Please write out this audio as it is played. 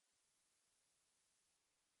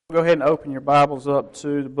Go ahead and open your Bibles up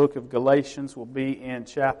to the book of Galatians. We'll be in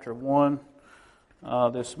chapter 1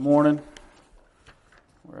 this morning.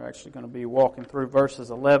 We're actually going to be walking through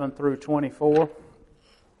verses 11 through 24.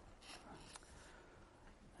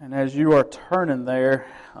 And as you are turning there,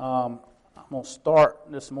 I'm going to start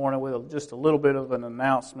this morning with just a little bit of an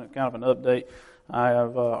announcement, kind of an update. I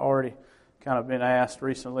have already kind of been asked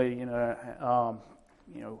recently,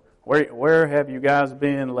 where have you guys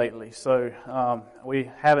been lately? So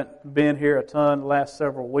we haven't been here a ton the last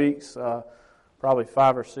several weeks, probably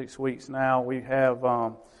 5 or 6 weeks now. We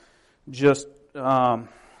have just through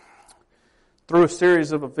a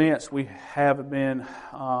series of events, we have been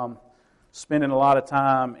spending a lot of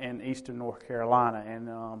time in eastern North Carolina,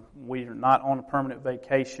 and we are not on a permanent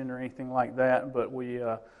vacation or anything like that, but we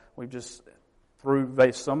just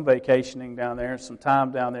through some vacationing down there and some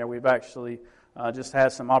time down there, we've actually just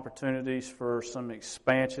had some opportunities for some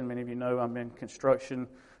expansion. Many of you know I'm in construction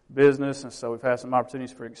business, and so we've had some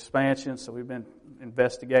opportunities for expansion. So we've been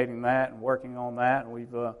investigating that and working on that. And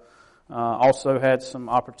we've also had some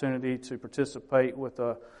opportunity to participate with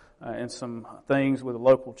in some things with a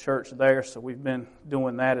local church there. So we've been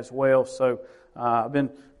doing that as well. So I've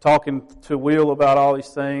been talking to Will about all these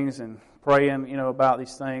things and praying, about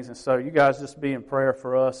these things. And so you guys just be in prayer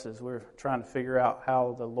for us as we're trying to figure out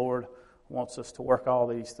how the Lord wants us to work all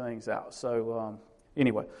these things out. So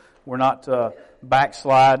anyway, we're not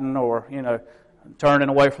backsliding or turning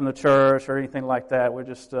away from the church or anything like that. We're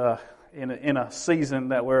just in a season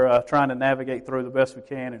that we're trying to navigate through the best we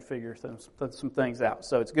can and figure some things out.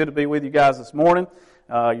 So it's good to be with you guys this morning.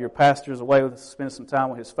 Your pastor's away spending some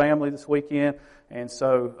time with his family this weekend, and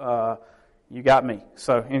so you got me.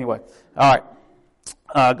 So anyway, all right.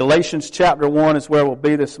 Galatians chapter 1 is where we'll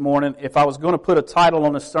be this morning. If I was going to put a title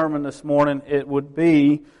on the sermon this morning, it would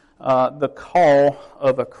be The Call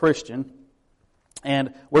of a Christian.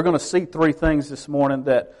 And we're going to see 3 things this morning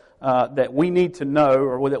that we need to know,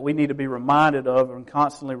 or that we need to be reminded of and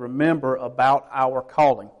constantly remember about our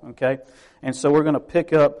calling. Okay? And so we're going to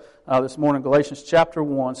pick up this morning Galatians chapter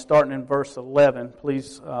 1, starting in verse 11.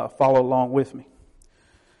 Please follow along with me.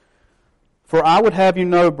 For I would have you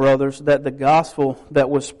know, brothers, that the gospel that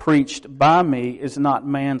was preached by me is not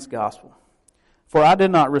man's gospel. For I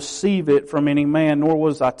did not receive it from any man, nor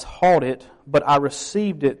was I taught it, but I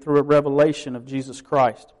received it through a revelation of Jesus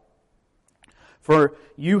Christ. For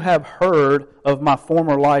you have heard of my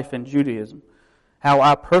former life in Judaism, how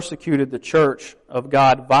I persecuted the church of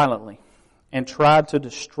God violently, and tried to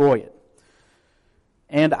destroy it.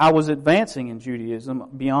 And I was advancing in Judaism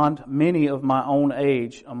beyond many of my own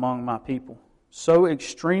age among my people. So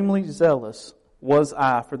extremely zealous was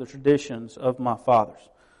I for the traditions of my fathers.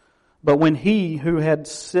 But when He who had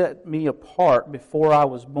set me apart before I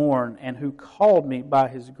was born, and who called me by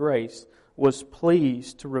His grace, was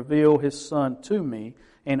pleased to reveal His Son to me,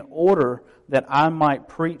 in order that I might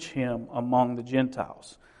preach Him among the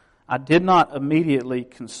Gentiles, I did not immediately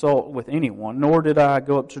consult with anyone, nor did I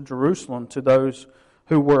go up to Jerusalem to those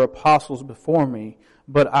who were apostles before me,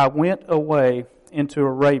 but I went away into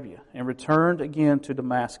Arabia and returned again to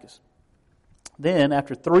Damascus. Then,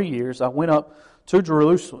 after 3 years, I went up to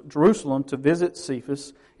Jerusalem to visit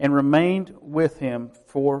Cephas and remained with him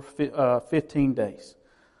for 15 days.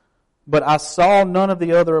 But I saw none of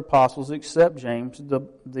the other apostles except James,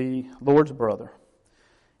 the Lord's brother.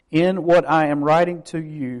 In what I am writing to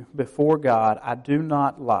you before God, I do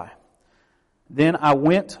not lie. Then I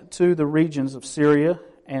went to the regions of Syria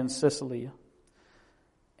and Cilicia,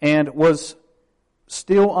 and was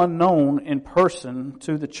still unknown in person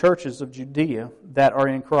to the churches of Judea that are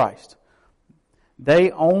in Christ.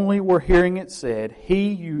 They only were hearing it said,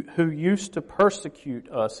 He who used to persecute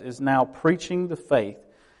us is now preaching the faith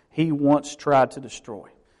he once tried to destroy.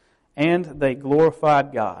 And they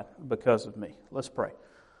glorified God because of me. Let's pray.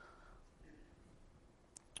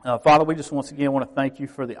 Father, we just once again want to thank you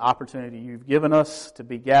for the opportunity you've given us to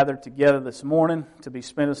be gathered together this morning, to be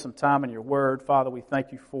spending some time in your word. Father, we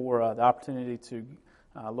thank you for the opportunity to,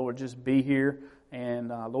 Lord, just be here and,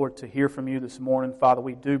 Lord, to hear from you this morning. Father,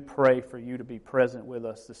 we do pray for you to be present with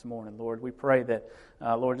us this morning, Lord. We pray that,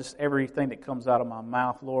 Lord, just everything that comes out of my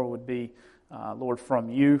mouth, Lord, would be, Lord, from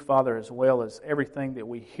you, Father, as well as everything that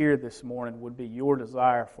we hear this morning would be your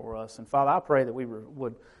desire for us. And, Father, I pray that we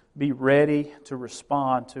would be ready to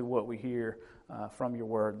respond to what we hear from your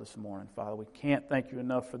word this morning. Father, we can't thank you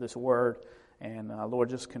enough for this word. And Lord,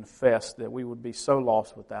 just confess that we would be so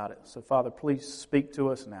lost without it. So Father, please speak to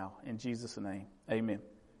us now. In Jesus' name, amen.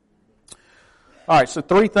 All right, so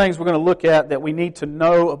 3 things we're going to look at that we need to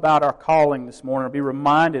know about our calling this morning, or be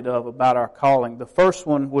reminded of about our calling. The first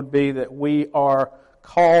one would be that we are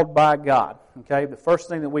called by God. Okay, the first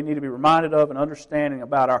thing that we need to be reminded of and understanding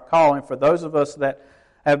about our calling, for those of us that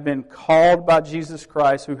have been called by Jesus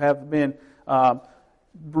Christ, who have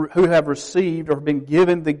received or been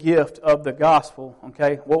given the gift of the gospel.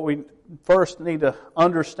 Okay, what we first need to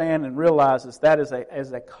understand and realize is that is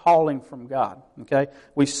a calling from God. Okay,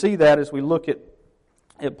 we see that as we look at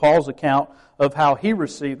Paul's account of how he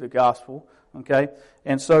received the gospel. Okay,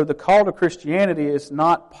 and so the call to Christianity is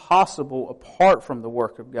not possible apart from the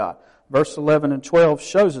work of God. Verse 11 and 12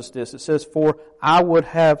 shows us this. It says, "For I would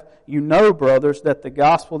have you know, brothers, that the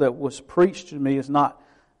gospel that was preached to me is not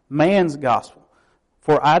man's gospel.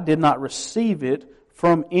 For I did not receive it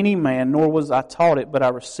from any man, nor was I taught it, but I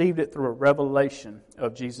received it through a revelation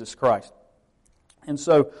of Jesus Christ." And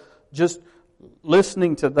so, just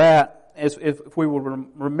listening to that, as if we will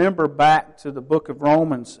remember back to the book of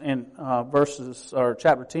Romans in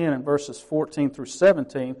chapter 10 and verses 14 through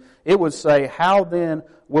 17, it would say, "How then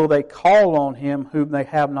will they call on him whom they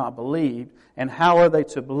have not believed? And how are they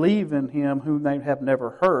to believe in him whom they have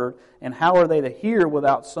never heard? And how are they to hear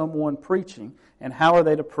without someone preaching? And how are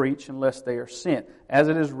they to preach unless they are sent? As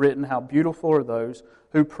it is written, how beautiful are those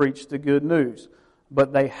who preach the good news.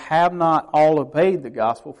 But they have not all obeyed the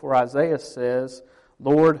gospel, for Isaiah says,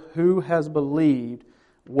 Lord, who has believed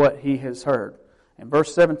what he has heard?" And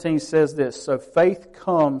verse 17 says this, "So faith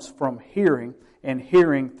comes from hearing, and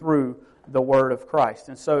hearing through the word of Christ."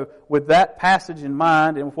 And so with that passage in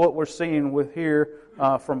mind, and what we're seeing with here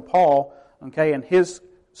from Paul, okay, and his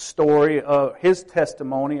story, his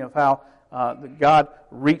testimony of how that God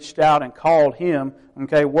reached out and called him,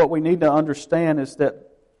 okay, what we need to understand is that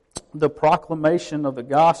the proclamation of the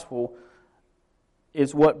gospel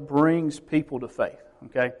is what brings people to faith.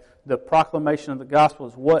 Okay, the proclamation of the gospel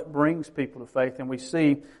is what brings people to faith, and we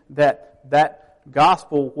see that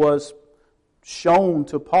gospel was shown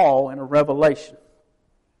to Paul in a revelation,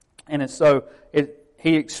 and so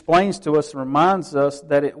he explains to us and reminds us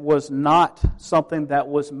that it was not something that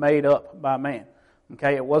was made up by man.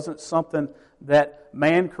 Okay, it wasn't something that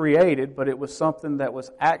man created, but it was something that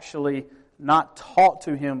was actually not taught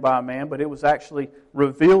to him by man, but it was actually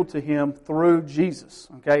revealed to him through Jesus.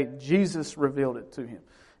 Okay, Jesus revealed it to him.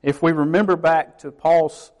 If we remember back to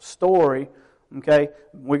Paul's story, okay,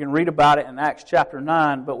 we can read about it in Acts chapter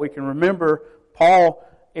 9, but we can remember Paul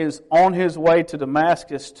is on his way to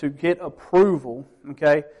Damascus to get approval.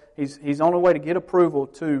 Okay, he's on the way to get approval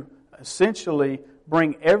to essentially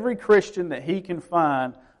bring every Christian that he can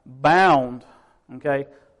find bound, okay,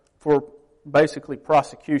 for basically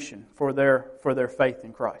prosecution for their faith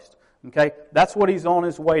in Christ. Okay, that's what he's on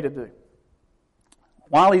his way to do.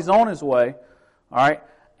 While he's on his way, all right,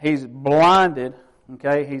 he's blinded.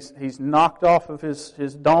 Okay, he's knocked off of his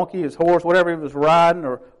donkey, his horse, whatever he was riding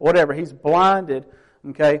or whatever. He's blinded.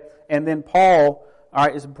 Okay, and then Paul, all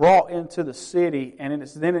right, is brought into the city, and it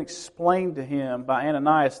is then explained to him by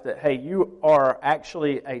Ananias that, hey, you are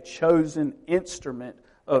actually a chosen instrument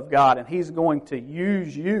of God, and he's going to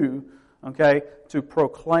use you, okay, to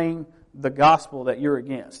proclaim the gospel that you're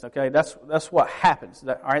against. Okay, that's what happens.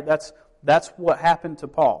 All right, that's what happened to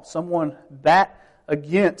Paul. Someone that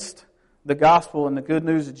against the gospel and the good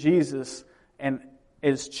news of Jesus, and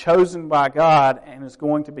is chosen by God and is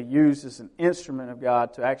going to be used as an instrument of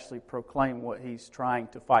God to actually proclaim what he's trying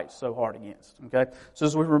to fight so hard against. Okay, so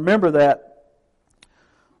as we remember that,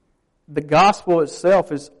 the gospel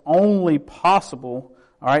itself is only possible,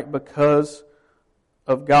 all right, because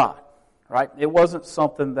of God. Right? It wasn't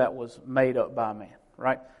something that was made up by man.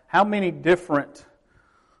 Right? How many different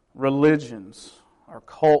religions or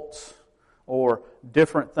cults or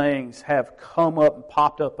different things have come up and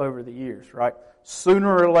popped up over the years? Right?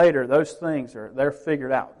 Sooner or later, those things they're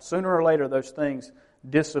figured out. Sooner or later, those things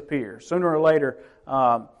disappear. Sooner or later,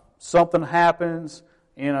 something happens,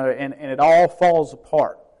 and it all falls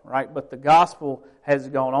apart. Right? But the gospel has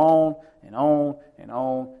gone on and on and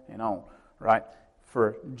on and on. Right?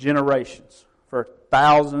 For generations, for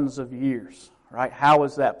thousands of years, right? How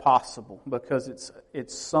is that possible? Because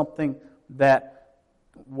it's something that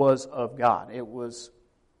was of God. It was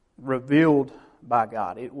revealed by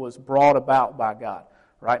God. It was brought about by God,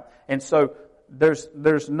 right? And so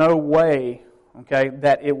there's no way, okay,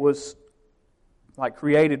 that it was like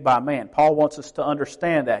created by man. Paul wants us to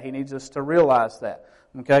understand that. He needs us to realize that,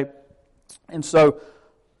 okay? And so,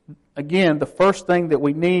 again, the first thing that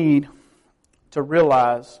we need to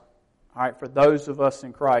realize, all right, for those of us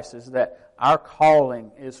in Christ, is that our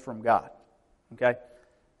calling is from God. Okay?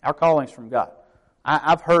 Our calling is from God.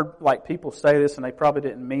 I've heard like people say this, and they probably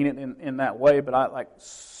didn't mean it in that way, but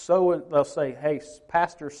they'll say, hey,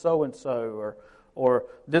 Pastor so-and-so, or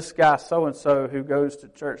this guy so-and-so who goes to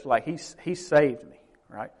church, like he saved me.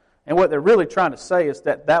 right? And what they're really trying to say is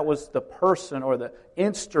that that was the person or the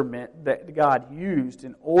instrument that God used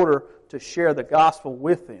in order to share the gospel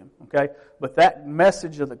with them, okay? But that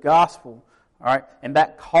message of the gospel, all right, and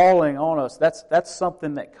that calling on us, that's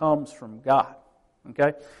something that comes from God,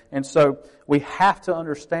 okay? And so we have to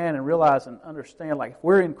understand and realize and understand, like, if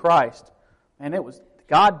we're in Christ, and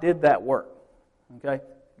God did that work, okay?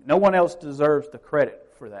 No one else deserves the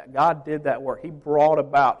credit for that. God did that work. He brought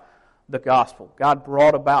about the gospel. God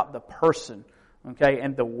brought about the person, okay,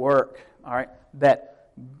 and the work, all right, that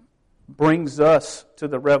brings us to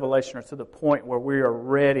the revelation or to the point where we are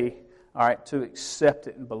ready, all right, to accept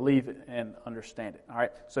it and believe it and understand it, all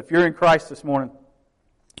right. So if you're in Christ this morning,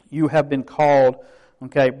 you have been called,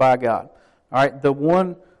 okay, by God, all right. The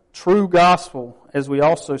one true gospel, as we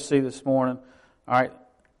also see this morning, all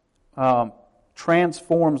right,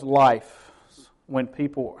 transforms life when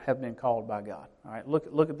people have been called by God. All right,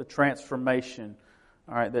 look at the transformation,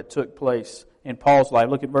 all right, that took place in Paul's life.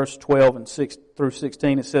 Look at verse 12 and 6 through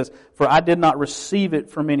 16. It says, "For I did not receive it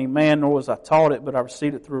from any man, nor was I taught it, but I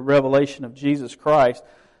received it through revelation of Jesus Christ.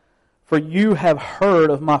 For you have heard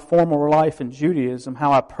of my former life in Judaism,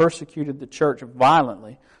 how I persecuted the church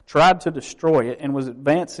violently, tried to destroy it, and was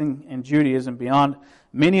advancing in Judaism beyond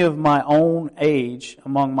many of my own age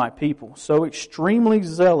among my people. So extremely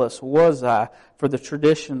zealous was I for the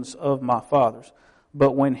traditions of my fathers.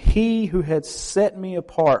 But when He who had set me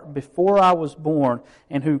apart before I was born,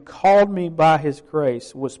 and who called me by His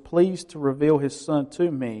grace, was pleased to reveal His Son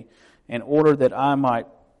to me, in order that I might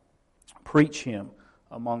preach Him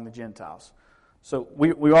among the Gentiles." So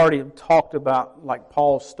we already talked about like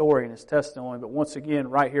Paul's story and his testimony, but once again,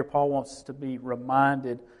 right here, Paul wants us to be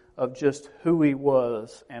reminded of just who he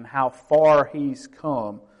was and how far he's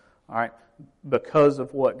come, all right, because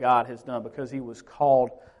of what God has done, because he was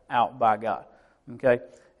called out by God, okay?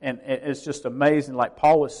 And it's just amazing, like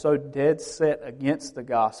Paul was so dead set against the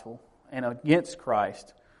gospel and against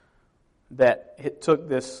Christ that it took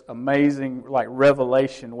this amazing like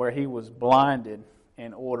revelation where he was blinded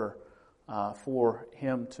in order for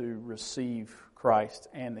him to receive Christ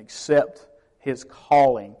and accept his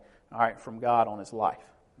calling, all right, from God on his life.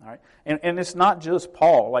 All right, and it's not just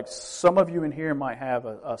Paul. Like some of you in here might have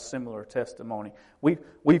a similar testimony.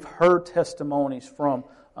 We've heard testimonies from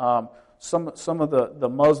some of the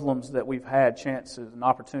Muslims that we've had chances and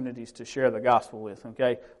opportunities to share the gospel with.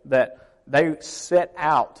 Okay, that they set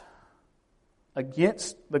out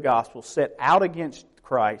against the gospel, set out against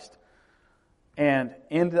Christ, and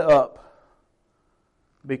ended up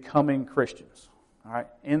becoming Christians. All right,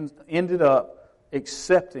 ended up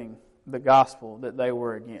accepting the gospel that they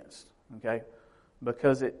were against, okay?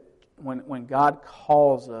 Because when God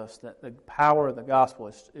calls us, that the power of the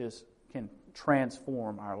gospel can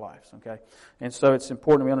transform our lives, okay? And so it's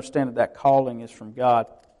important we understand that calling is from God.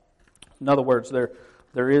 In other words,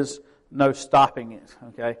 there is no stopping it,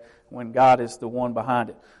 okay? When God is the one behind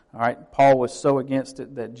it, all right? Paul was so against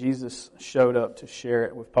it that Jesus showed up to share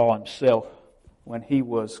it with Paul himself when he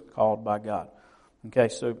was called by God. Okay,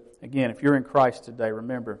 so again, if you're in Christ today,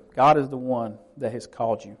 remember, God is the one that has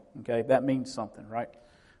called you. Okay, that means something, right?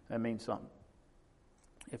 That means something.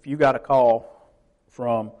 If you got a call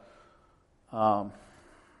from,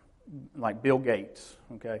 like Bill Gates,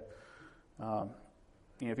 okay, if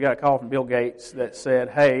you got a call from Bill Gates that said,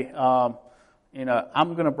 "Hey, I'm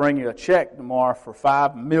going to bring you a check tomorrow for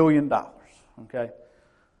 $5 million," okay.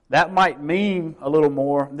 That might mean a little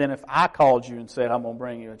more than if I called you and said, "I'm going to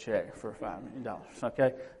bring you a check for $5 million,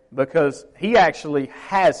 okay? Because he actually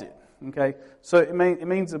has it, okay? So it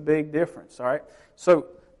means a big difference, all right? So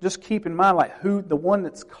just keep in mind, like, the one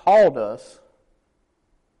that's called us,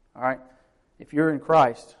 all right? If you're in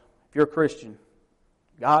Christ, if you're a Christian,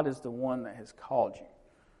 God is the one that has called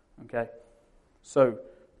you, okay? So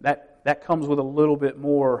that comes with a little bit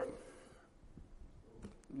more,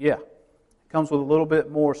 comes with a little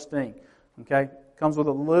bit more sting, okay? Comes with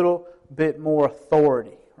a little bit more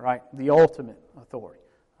authority, right? The ultimate authority,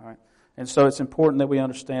 all right? And so it's important that we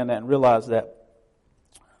understand that and realize that.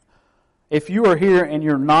 If you are here and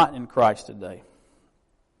you're not in Christ today,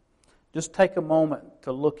 just take a moment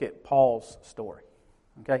to look at Paul's story,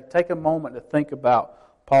 okay? Take a moment to think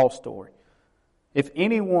about Paul's story. If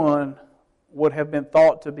anyone would have been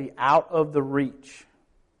thought to be out of the reach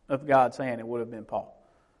of God's hand, it would have been Paul.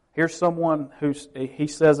 Here's someone who, he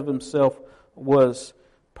says of himself, was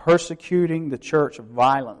persecuting the church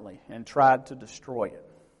violently and tried to destroy it.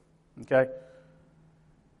 Okay?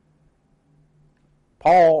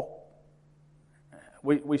 Paul,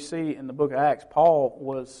 we see in the book of Acts, Paul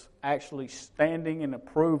was actually standing in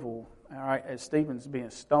approval, all right, as Stephen's being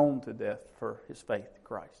stoned to death for his faith in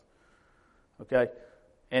Christ. Okay?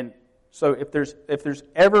 And so if there's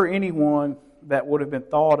ever anyone that would have been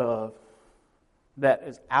thought of that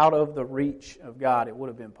is out of the reach of God, it would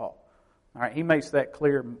have been Paul. All right, he makes that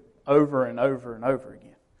clear over and over and over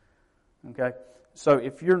again. Okay? So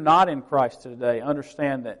if you're not in Christ today,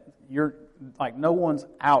 understand that you're like no one's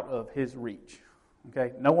out of his reach.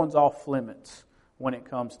 Okay? No one's off limits when it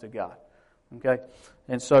comes to God. Okay?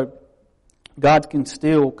 And so God can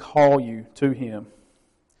still call you to him.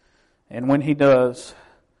 And when he does,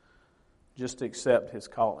 just accept his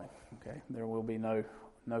calling. Okay? There will be no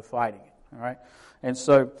fighting it. All right? And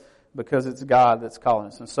so, because it's God that's calling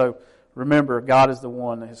us. And so, remember, God is the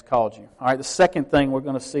one that has called you. All right, the second thing we're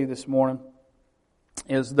going to see this morning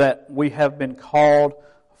is that we have been called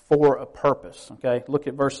for a purpose. Okay? Look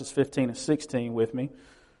at verses 15 and 16 with me.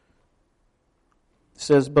 It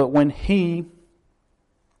says, "But when he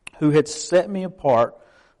who had set me apart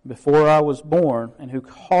before I was born and who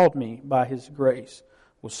called me by his grace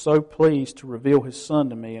was so pleased to reveal his Son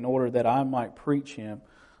to me in order that I might preach him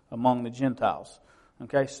among the Gentiles."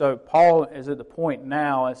 Okay, so Paul is at the point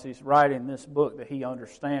now as he's writing this book that he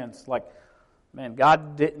understands, like, man,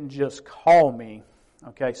 God didn't just call me,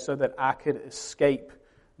 okay, so that I could escape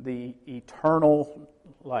the eternal,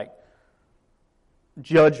 like,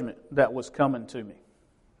 judgment that was coming to me.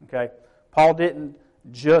 Okay, Paul didn't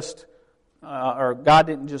just, or God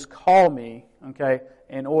didn't just call me, okay,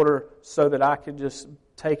 in order so that I could just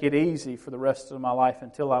take it easy for the rest of my life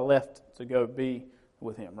until I left to go be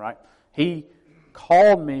with him, right? He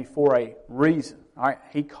called me for a reason, all right?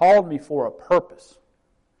 He called me for a purpose.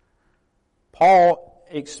 Paul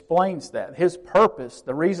explains that. His purpose,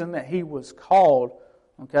 the reason that he was called,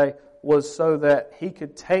 okay, was so that he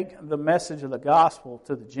could take the message of the gospel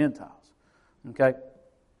to the Gentiles, okay?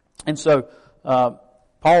 And so,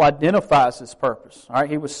 Paul identifies his purpose, all right?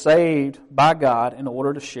 He was saved by God in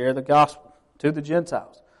order to share the gospel to the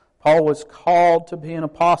Gentiles. Paul was called to be an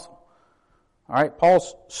apostle. All right,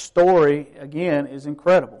 Paul's story, again, is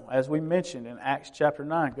incredible. As we mentioned in Acts chapter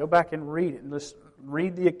 9. Go back and read it. And just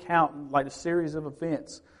read the account, like the series of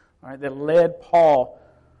events, all right, that led Paul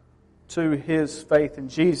to his faith in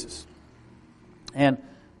Jesus. And,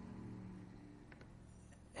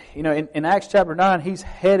 you know, in Acts chapter 9, he's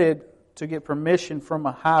headed to get permission from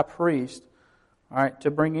a high priest, all right,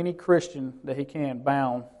 to bring any Christian that he can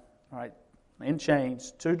bound, all right, in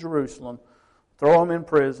chains to Jerusalem, throw them in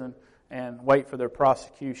prison, and wait for their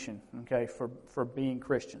prosecution, okay, for being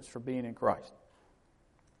Christians, for being in Christ.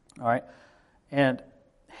 All right? And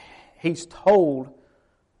he's told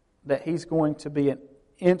that he's going to be an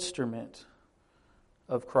instrument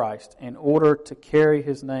of Christ in order to carry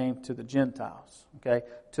his name to the Gentiles, okay,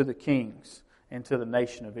 to the kings, and to the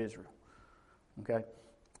nation of Israel. Okay?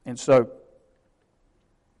 And so,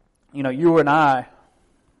 you know, you and I,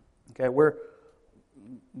 okay, we're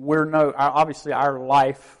no, obviously our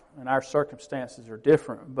life and our circumstances are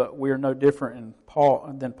different, but we are no different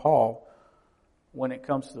than Paul when it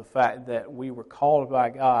comes to the fact that we were called by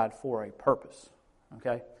God for a purpose.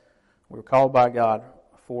 Okay? We were called by God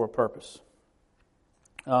for a purpose.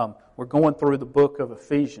 We're going through the book of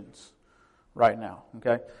Ephesians right now.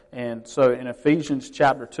 Okay? And so in Ephesians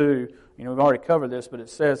chapter 2, you know, we've already covered this, but it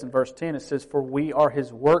says in verse 10, it says, "For we are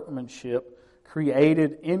his workmanship,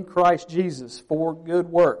 created in Christ Jesus for good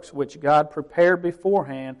works, which God prepared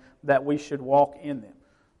beforehand that we should walk in them."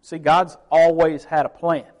 See, God's always had a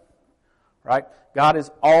plan, right? God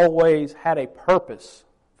has always had a purpose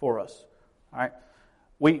for us, all right?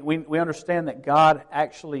 We understand that God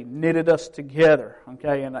actually knitted us together,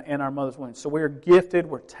 okay, in our mother's womb. So we're gifted,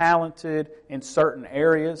 we're talented in certain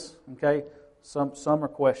areas, okay? Some are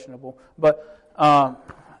questionable, but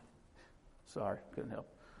sorry, couldn't help.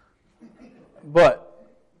 But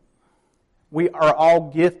we are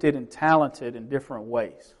all gifted and talented in different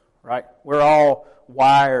ways, right? We're all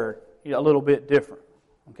wired a little bit different,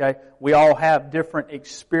 okay? We all have different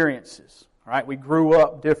experiences, right? We grew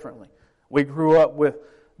up differently. We grew up with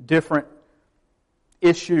different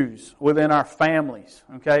issues within our families,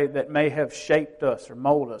 okay, that may have shaped us or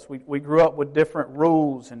molded us. We grew up with different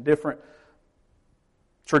rules and different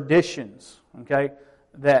traditions, okay,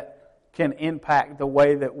 that can impact the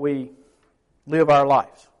way that we live our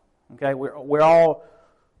lives. Okay, we're all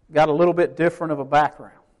got a little bit different of a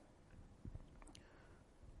background.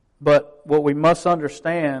 But what we must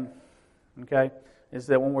understand, okay, is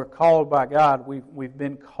that when we're called by God, we've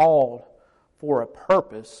been called for a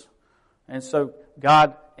purpose. And so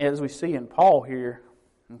God, as we see in Paul here,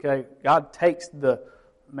 okay, God takes if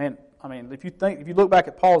you look back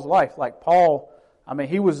at Paul's life, like Paul, I mean,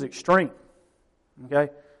 he was extreme.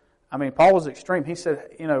 Okay? I mean, Paul was extreme. He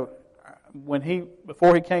said, you know,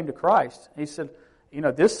 before he came to Christ, he said,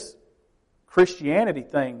 this Christianity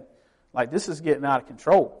thing, like this is getting out of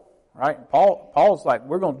control, right? And Paul's like,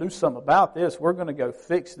 we're going to do something about this. We're going to go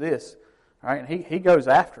fix this, right? And he goes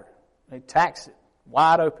after it. He attacks it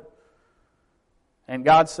wide open. And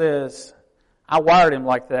God says, I wired him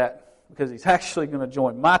like that because he's actually going to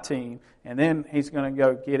join my team, and then he's going to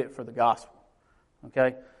go get it for the gospel.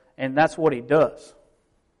 Okay? And that's what he does.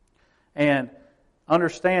 And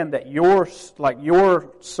understand that your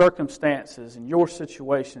circumstances and your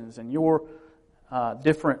situations and your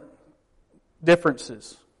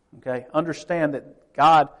differences, okay? Understand that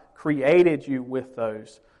God created you with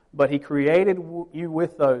those, but He created you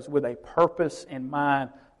with those with a purpose in mind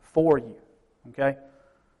for you, okay?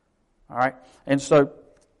 All right? And so,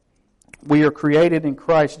 we are created in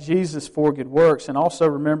Christ Jesus for good works. And also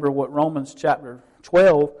remember what Romans chapter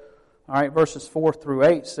 12, all right, verses 4 through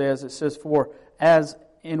 8 says. It says, for as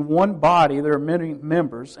in one body there are many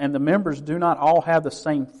members, and the members do not all have the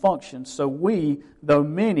same function, so we, though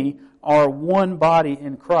many, are one body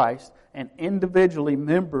in Christ, and individually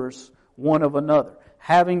members one of another.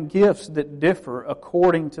 Having gifts that differ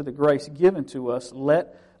according to the grace given to us,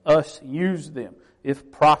 let us use them.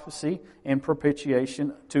 If prophecy, in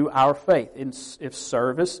propitiation to our faith. If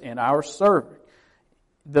service, in our serving.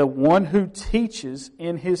 The one who teaches,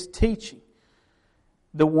 in his teaching.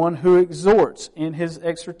 The one who exhorts, in his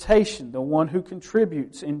exhortation. The one who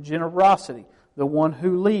contributes, in generosity. The one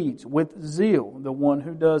who leads, with zeal. The one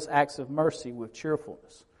who does acts of mercy, with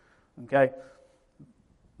cheerfulness. Okay?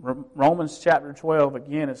 Romans chapter 12,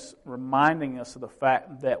 again, is reminding us of the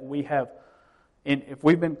fact that we have, if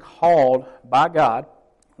we've been called by God,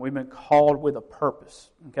 we've been called with a purpose.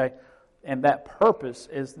 Okay? And that purpose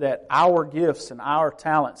is that our gifts and our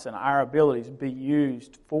talents and our abilities be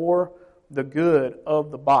used for the good of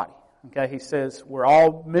the body. Okay? He says we're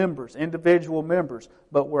all members, individual members,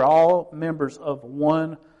 but we're all members of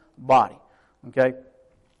one body. Okay?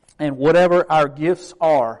 And whatever our gifts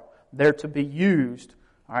are, they're to be used,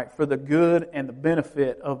 all right, for the good and the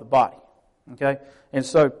benefit of the body. Okay? And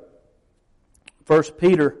so 1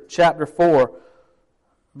 Peter chapter 4,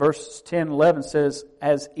 verses 10 and 11 says,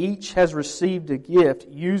 as each has received a gift,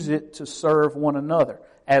 use it to serve one another,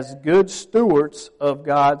 as good stewards of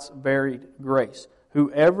God's varied grace.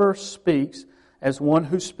 Whoever speaks, as one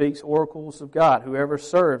who speaks oracles of God. Whoever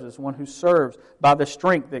serves, as one who serves by the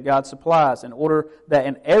strength that God supplies, in order that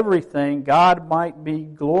in everything God might be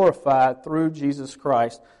glorified through Jesus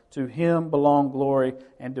Christ. To Him belong glory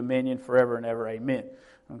and dominion forever and ever. Amen.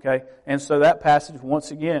 Okay? And so that passage,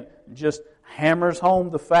 once again, just hammers home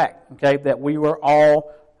the fact, okay, that we were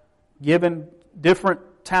all given different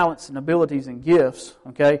talents and abilities and gifts,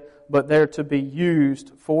 okay, but they're to be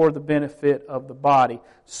used for the benefit of the body,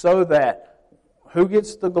 so that who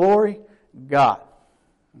gets the glory? God.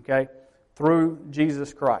 Okay? Through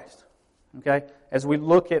Jesus Christ. Okay? As we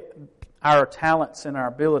look at our talents and our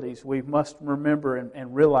abilities, we must remember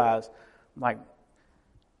and realize, like,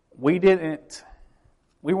 we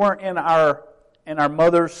weren't in our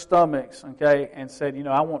mother's stomachs, okay, and said,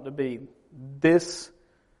 I want to be this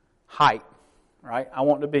height, right? I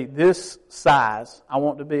want to be this size. I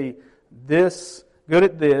want to be this good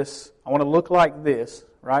at this. I want to look like this,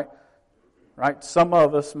 right? Right? Some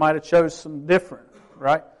of us might have chose some different,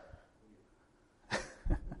 right?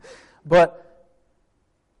 But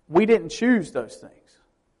we didn't choose those things.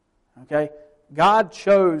 Okay? God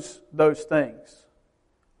chose those things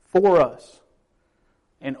for us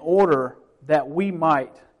in order that we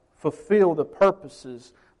might fulfill the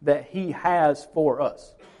purposes that He has for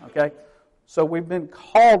us. Okay? So we've been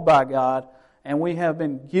called by God, and we have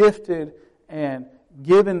been gifted and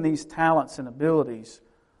given these talents and abilities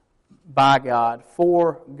by God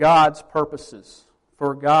for God's purposes,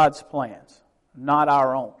 for God's plans, not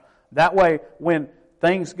our own. That way, when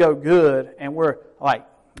things go good and we're like,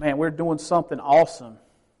 man, we're doing something awesome,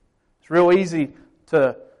 it's real easy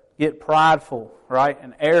to get prideful, right,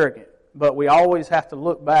 and arrogant. But we always have to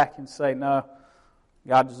look back and say, no,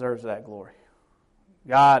 God deserves that glory.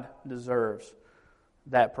 God deserves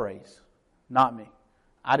that praise, not me.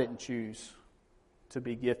 I didn't choose to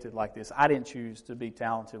be gifted like this. I didn't choose to be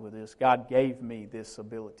talented with this. God gave me this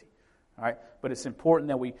ability. All right? But it's important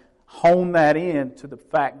that we hone that in to the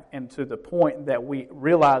fact and to the point that we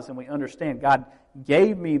realize and we understand God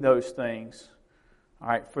gave me those things, all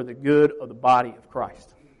right, for the good of the body of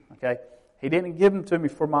Christ. Okay? He didn't give them to me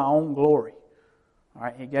for my own glory. All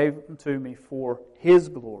right? He gave them to me for His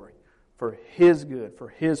glory, for His good, for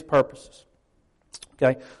His purposes.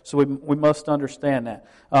 Okay? So we must understand that.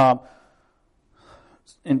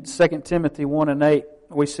 In 2 Timothy 1 and 8,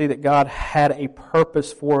 we see that God had a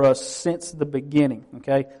purpose for us since the beginning,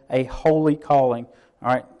 okay? A holy calling,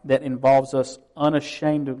 all right, that involves us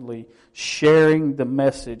unashamedly sharing the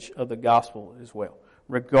message of the gospel as well,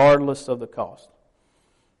 regardless of the cost,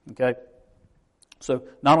 okay? So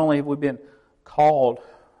not only have we been called,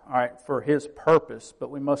 all right, for His purpose, but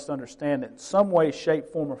we must understand that in some way, shape,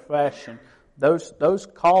 form, or fashion, those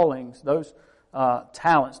callings, those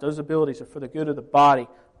talents, those abilities are for the good of the body,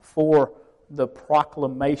 for the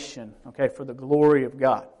proclamation, okay, for the glory of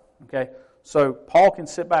God, okay? So Paul can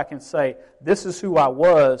sit back and say, this is who I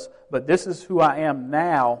was, but this is who I am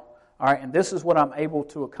now, all right, and this is what I'm able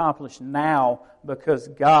to accomplish now because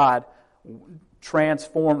God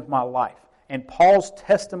transformed my life. And Paul's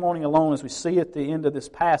testimony alone, as we see at the end of this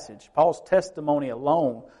passage, Paul's testimony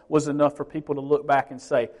alone was enough for people to look back and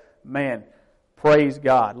say, man, praise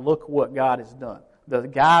God, look what God has done. The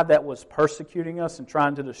guy that was persecuting us and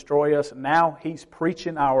trying to destroy us, now he's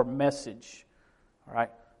preaching our message, all right,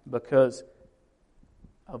 because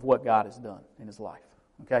of what God has done in his life.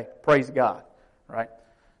 Okay, praise God, right?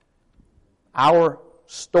 Our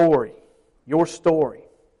story, your story,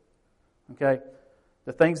 okay,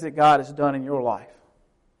 the things that God has done in your life,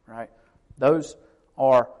 right? Those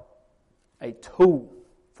are a tool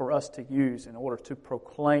for us to use in order to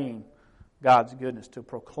proclaim God's goodness, to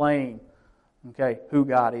proclaim, okay, who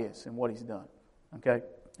God is and what He's done, okay?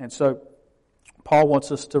 And so Paul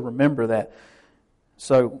wants us to remember that.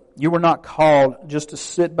 So you were not called just to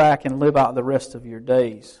sit back and live out the rest of your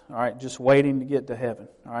days, all right, just waiting to get to heaven,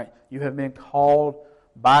 all right? You have been called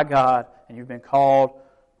by God, and you've been called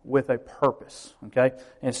with a purpose, okay?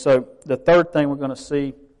 And so the third thing we're going to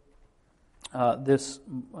see this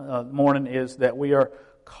morning is that we are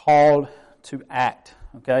called to act,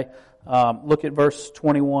 okay? Look at verse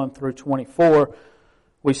 21 through 24.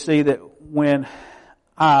 We see that when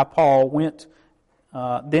Paul went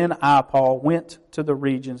to the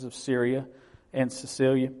regions of Syria and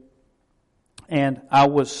Cilicia, and I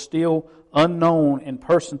was still unknown in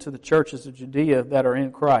person to the churches of Judea that are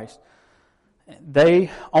in Christ. They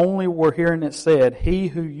only were hearing it said, he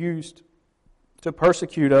who used to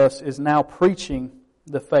persecute us is now preaching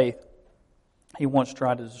the faith he once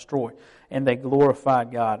tried to destroy. And they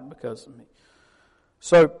glorified God because of me.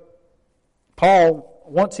 So, Paul,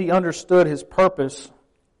 once he understood his purpose,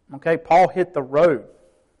 okay, Paul hit the road,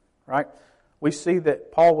 right? We see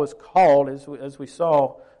that Paul was called, as we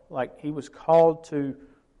saw, like he was called to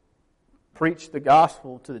preach the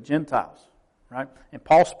gospel to the Gentiles, right? And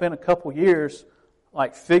Paul spent a couple years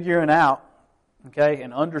like figuring out, okay,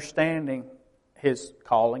 and understanding his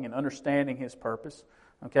calling and understanding his purpose.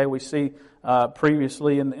 Okay, we see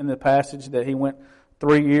previously in the passage that he went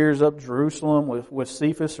 3 years up Jerusalem with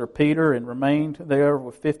Cephas or Peter and remained there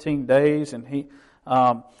for 15 days. And he,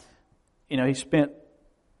 he spent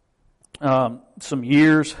some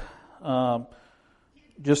years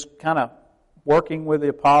just kind of working with the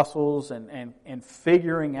apostles and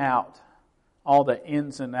figuring out all the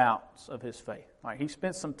ins and outs of his faith. Right? He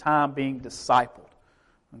spent some time being discipled.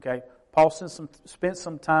 Okay, Paul spent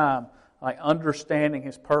some time like understanding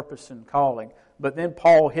his purpose and calling. But then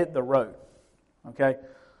Paul hit the road. Okay?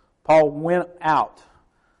 Paul went out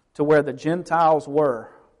to where the Gentiles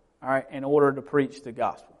were, all right, in order to preach the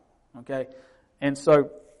gospel. Okay? And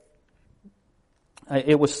so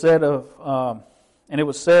it was said of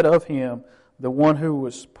him, the one who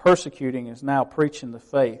was persecuting is now preaching the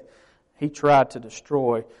faith he tried to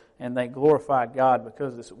destroy, and they glorified God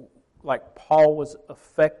because this, like Paul was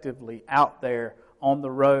effectively out there on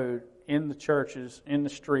the road, in the churches, in the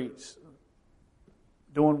streets,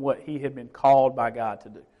 doing what he had been called by God to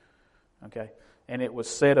do. Okay? And it was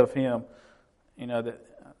said of him, that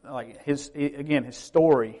like his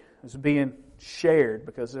story was being shared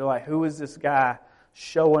because they're like, who is this guy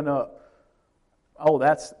showing up? Oh,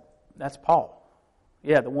 that's Paul.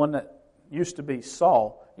 Yeah, the one that used to be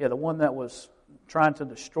Saul. Yeah, the one that was trying to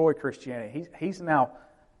destroy Christianity. He's now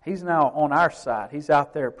on our side. He's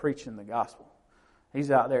out there preaching the gospel. He's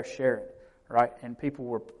out there sharing it, right? And people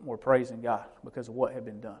were praising God because of what had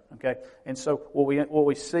been done. Okay, and so what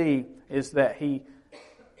we see is that he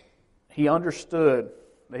understood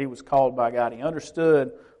that he was called by God. He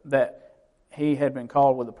understood that he had been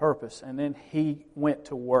called with a purpose, and then he went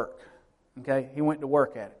to work. Okay, he went to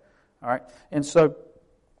work at it. All right, and so,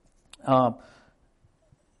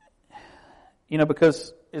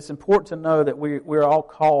 because it's important to know that we're all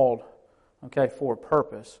called, okay, for a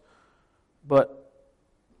purpose, but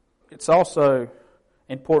it's also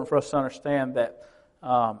important for us to understand that,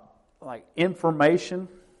 like information,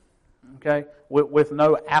 okay, with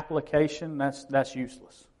no application, that's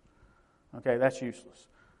useless. Okay, that's useless.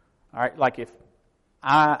 All right, like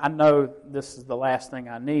I know this is the last thing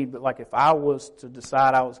I need, but like if I was to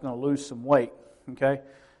decide I was going to lose some weight, okay,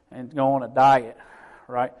 and go on a diet,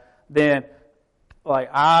 right, then like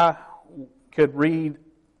I could read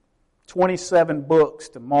 27 books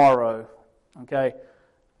tomorrow, okay,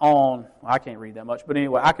 I can't read that much, but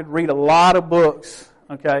anyway, I could read a lot of books,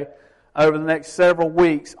 okay, over the next several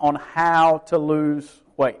weeks on how to lose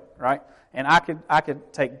weight, right? And I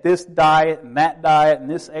could take this diet and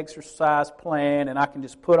this exercise plan, and I can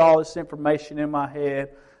just put all this information in my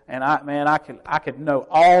head, and I could know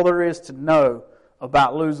all there is to know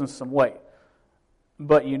about losing some weight.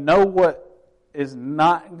 But you know what is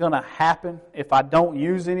not going to happen if I don't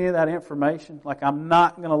use any of that information? Like, I'm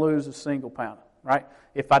not going to lose a single pound, right?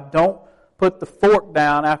 If I don't put the fork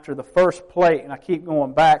down after the first plate and I keep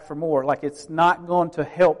going back for more, like, it's not going to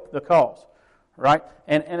help the cause, right?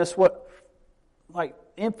 And it's what, like,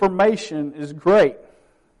 information is great,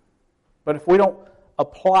 but if we don't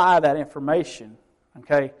apply that information,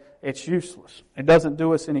 okay, it's useless. It doesn't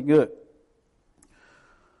do us any good.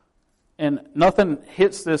 And nothing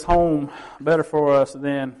hits this home better for us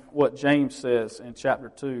than what James says in chapter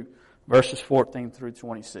 2, verses 14 through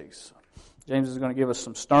 26. James is going to give us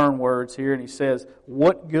some stern words here, and he says,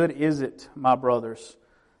 "What good is it, my brothers,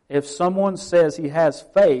 if someone says he has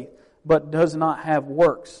faith but does not have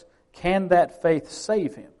works? Can that faith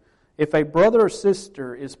save him? If a brother or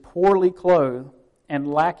sister is poorly clothed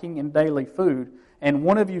and lacking in daily food, and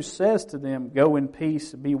one of you says to them, 'Go in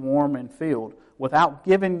peace, be warm and filled,' without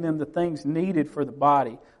giving them the things needed for the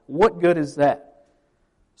body, what good is that?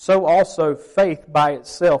 So also faith by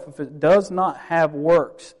itself, if it does not have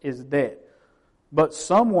works, is dead. But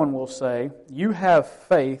someone will say, 'You have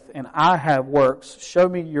faith and I have works. Show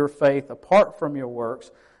me your faith apart from your works,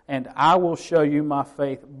 and I will show you my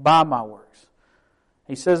faith by my works.'"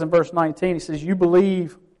 He says in verse 19, he says, "You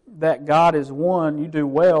believe that God is one, you do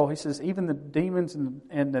well." He says, "Even the demons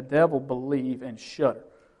and the devil believe and shudder.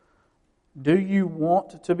 Do you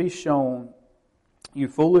want to be shown, you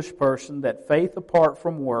foolish person, that faith apart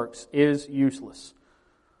from works is useless?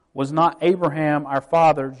 Was not Abraham our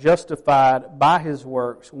father justified by his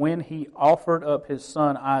works when he offered up his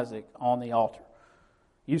son Isaac on the altar?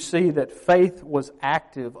 You see that faith was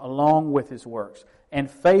active along with his works, and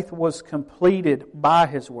faith was completed by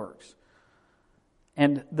his works.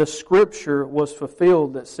 And the scripture was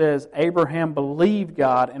fulfilled that says, Abraham believed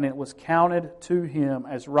God, and it was counted to him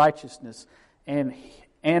as righteousness, and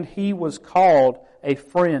he was called a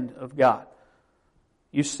friend of God.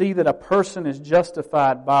 You see that a person is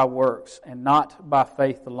justified by works and not by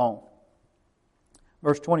faith alone."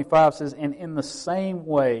 Verse 25 says, "And in the same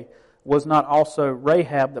way was not also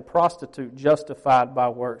Rahab the prostitute justified by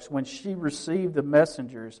works when she received the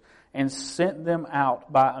messengers and sent them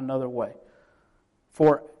out by another way?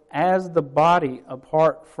 For as the body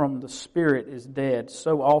apart from the spirit is dead,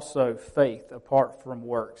 so also faith apart from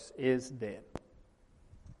works is dead."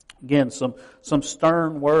 Again, some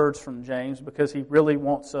stern words from James, because he really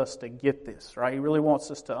wants us to get this, right? He really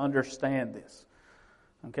wants us to understand this,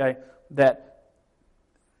 okay? That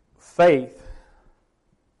faith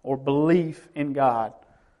or belief in God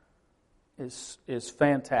is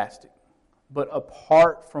fantastic, but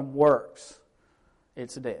apart from works,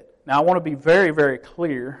 it's dead. Now, I want to be very, very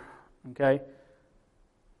clear, okay,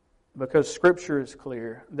 because Scripture is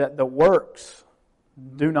clear that the works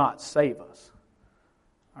do not save us.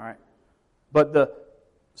 All right, but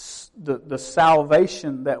the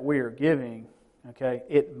salvation that we are giving, okay,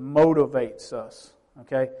 it motivates us.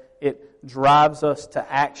 Okay, it drives us to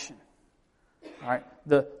action. All right,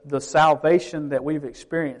 the salvation that we've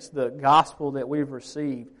experienced, the gospel that we've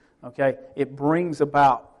received, okay, it brings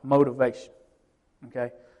about motivation.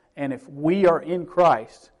 Okay, and if we are in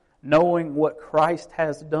Christ, knowing what Christ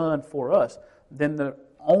has done for us, then the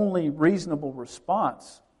only reasonable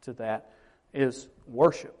response to that is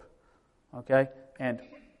worship, okay, and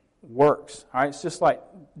works. All right, it's just like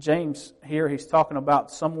James here, he's talking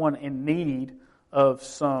about someone in need of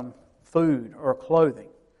some food or clothing,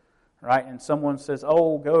 right? And someone says,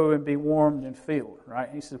 "Oh, go and be warmed and filled," right?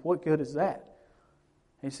 And he says, "What good is that?"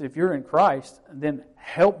 He said, if you're in Christ, then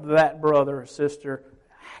help that brother or sister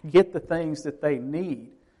get the things that they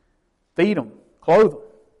need. Feed them, clothe them,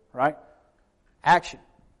 right? Action.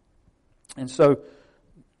 And so,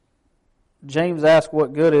 James asks,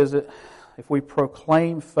 what good is it if we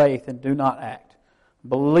proclaim faith and do not act?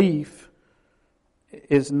 Belief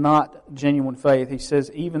is not genuine faith. He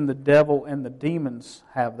says even the devil and the demons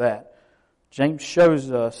have that. James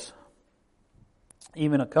shows us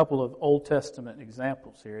even a couple of Old Testament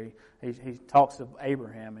examples here. He talks of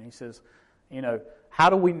Abraham and he says, how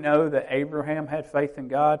do we know that Abraham had faith in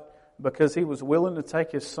God? Because he was willing to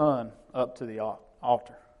take his son up to the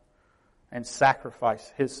altar and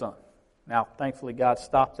sacrifice his son. Now, thankfully, God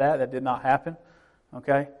stopped that. That did not happen.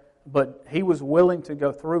 Okay? But he was willing to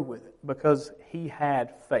go through with it because he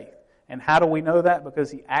had faith. And how do we know that?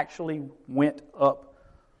 Because he actually went up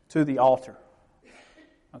to the altar,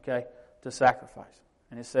 okay, to sacrifice.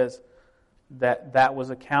 And it says that that was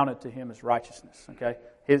accounted to him as righteousness, okay?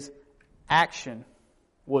 His action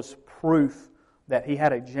was proof that he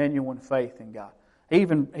had a genuine faith in God. He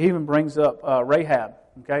even brings up Rahab,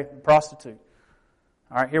 okay, the prostitute.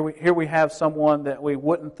 All right, here we have someone that we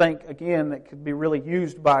wouldn't think, again, that could be really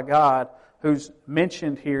used by God, who's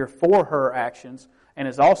mentioned here for her actions, and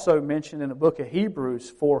is also mentioned in the book of Hebrews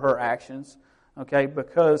for her actions, okay,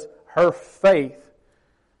 because her faith,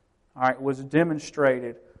 all right, was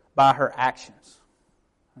demonstrated by her actions,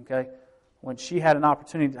 okay. When she had an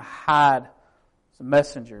opportunity to hide some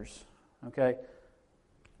messengers, okay,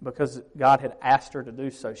 because God had asked her to do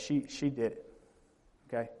so, she did it,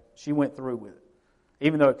 okay. She went through with it,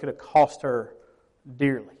 even though it could have cost her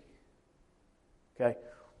dearly, okay.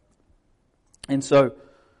 And so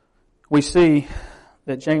we see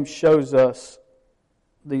that James shows us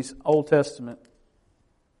these Old Testament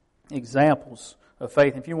examples of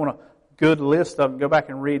faith. If you want a good list of them, go back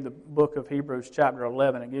and read the book of Hebrews chapter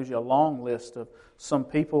 11. It gives you a long list of some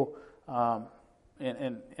people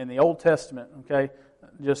in the Old Testament, okay,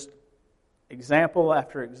 just example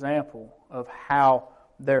after example of how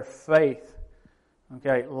their faith,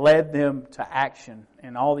 okay, led them to action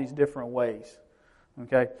in all these different ways.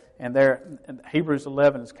 Okay, and Hebrews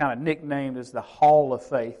 11 is kind of nicknamed as the Hall of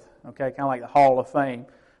Faith. Okay, kind of like the Hall of Fame.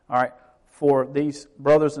 All right, for these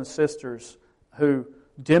brothers and sisters who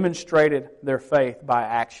demonstrated their faith by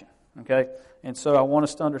action. Okay, and so I want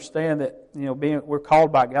us to understand that we're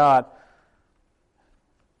called by God.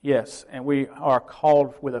 Yes, and we are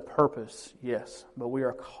called with a purpose. Yes, but we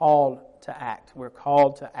are called to act. We're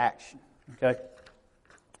called to action. Okay,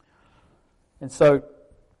 and so,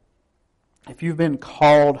 if you've been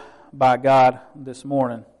called by God this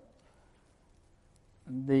morning,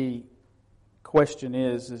 the question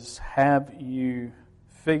is have you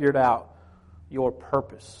figured out your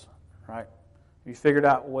purpose, right? Have you figured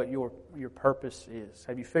out what your purpose is?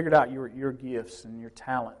 Have you figured out your gifts and your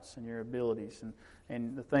talents and your abilities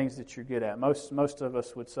and the things that you're good at? Most of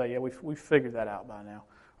us would say, yeah, we've figured that out by now.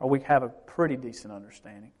 Or we have a pretty decent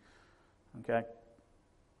understanding, okay?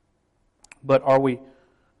 But are we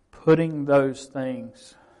putting those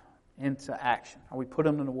things into action? Are we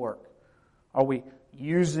putting them to work? Are we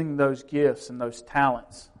using those gifts and those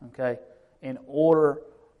talents, okay, in order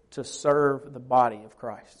to serve the body of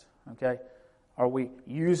Christ, okay? Are we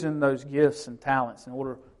using those gifts and talents in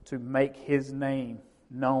order to make His name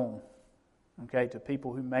known, okay, to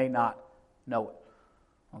people who may not know it,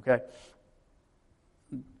 okay?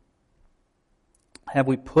 Have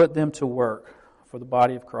we put them to work for the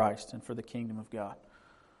body of Christ and for the kingdom of God?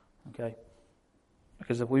 Okay?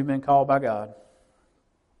 Because if we've been called by God,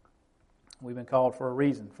 we've been called for a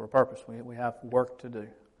reason, for a purpose. We have work to do.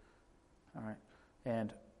 All right?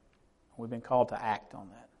 And we've been called to act on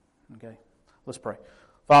that. Okay? Let's pray.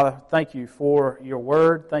 Father, thank you for your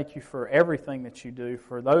word. Thank you for everything that you do.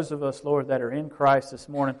 For those of us, Lord, that are in Christ this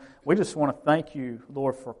morning, we just want to thank you,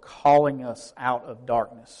 Lord, for calling us out of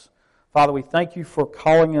darkness. Father, we thank you for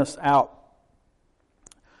calling us out,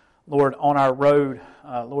 Lord, on our road,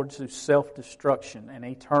 Lord, to self-destruction and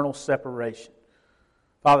eternal separation.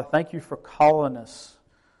 Father, thank you for calling us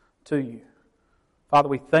to you. Father,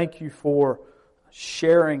 we thank you for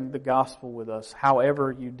sharing the gospel with us,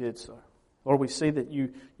 however you did so. Lord, we see that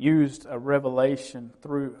you used a revelation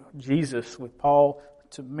through Jesus with Paul.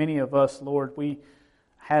 To many of us, Lord, we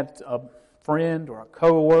had a friend or a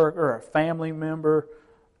co-worker or a family member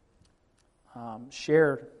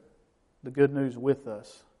share the good news with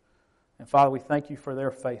us. And Father, we thank you for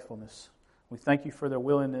their faithfulness. We thank you for their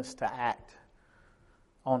willingness to act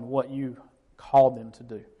on what you called them to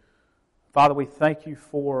do. Father, we thank you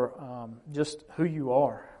for just who you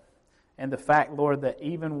are. And the fact, Lord, that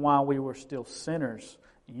even while we were still sinners,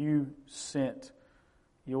 you sent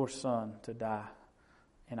your Son to die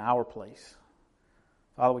in our place.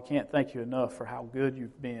 Father, we can't thank you enough for how good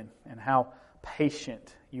you've been and how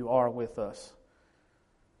patient you are with us.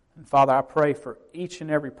 And Father, I pray for each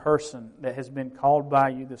and every person that has been called by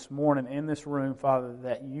you this morning in this room, Father,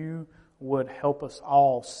 that you would help us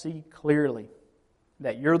all see clearly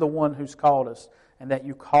that you're the one who's called us and that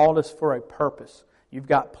you called us for a purpose. You've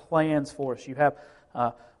got plans for us. You have,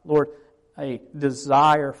 Lord, a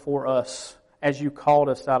desire for us as you called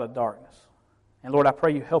us out of darkness. And Lord, I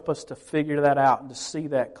pray you help us to figure that out and to see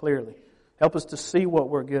that clearly. Help us to see what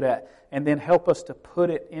we're good at, and then help us to put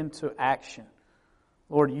it into action.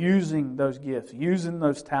 Lord, using those gifts, using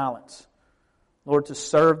those talents, Lord, to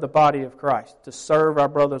serve the body of Christ, to serve our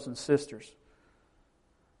brothers and sisters.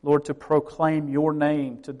 Lord, to proclaim your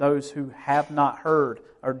name to those who have not heard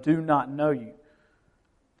or do not know you.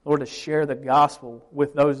 Lord, to share the gospel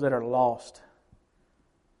with those that are lost.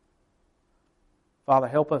 Father,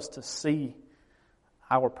 help us to see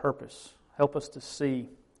our purpose. Help us to see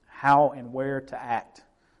how and where to act.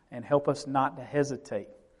 And help us not to hesitate.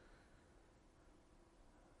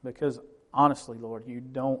 Because honestly, Lord, you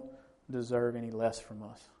don't deserve any less from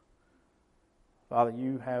us. Father,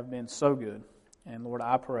 you have been so good. And Lord,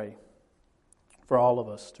 I pray for all of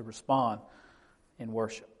us to respond in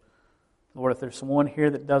worship. Lord, if there's someone here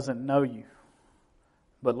that doesn't know you,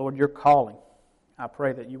 but Lord, you're calling, I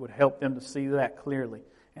pray that you would help them to see that clearly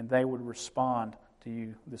and they would respond to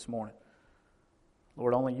you this morning.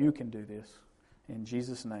 Lord, only you can do this. In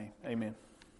Jesus' name, amen.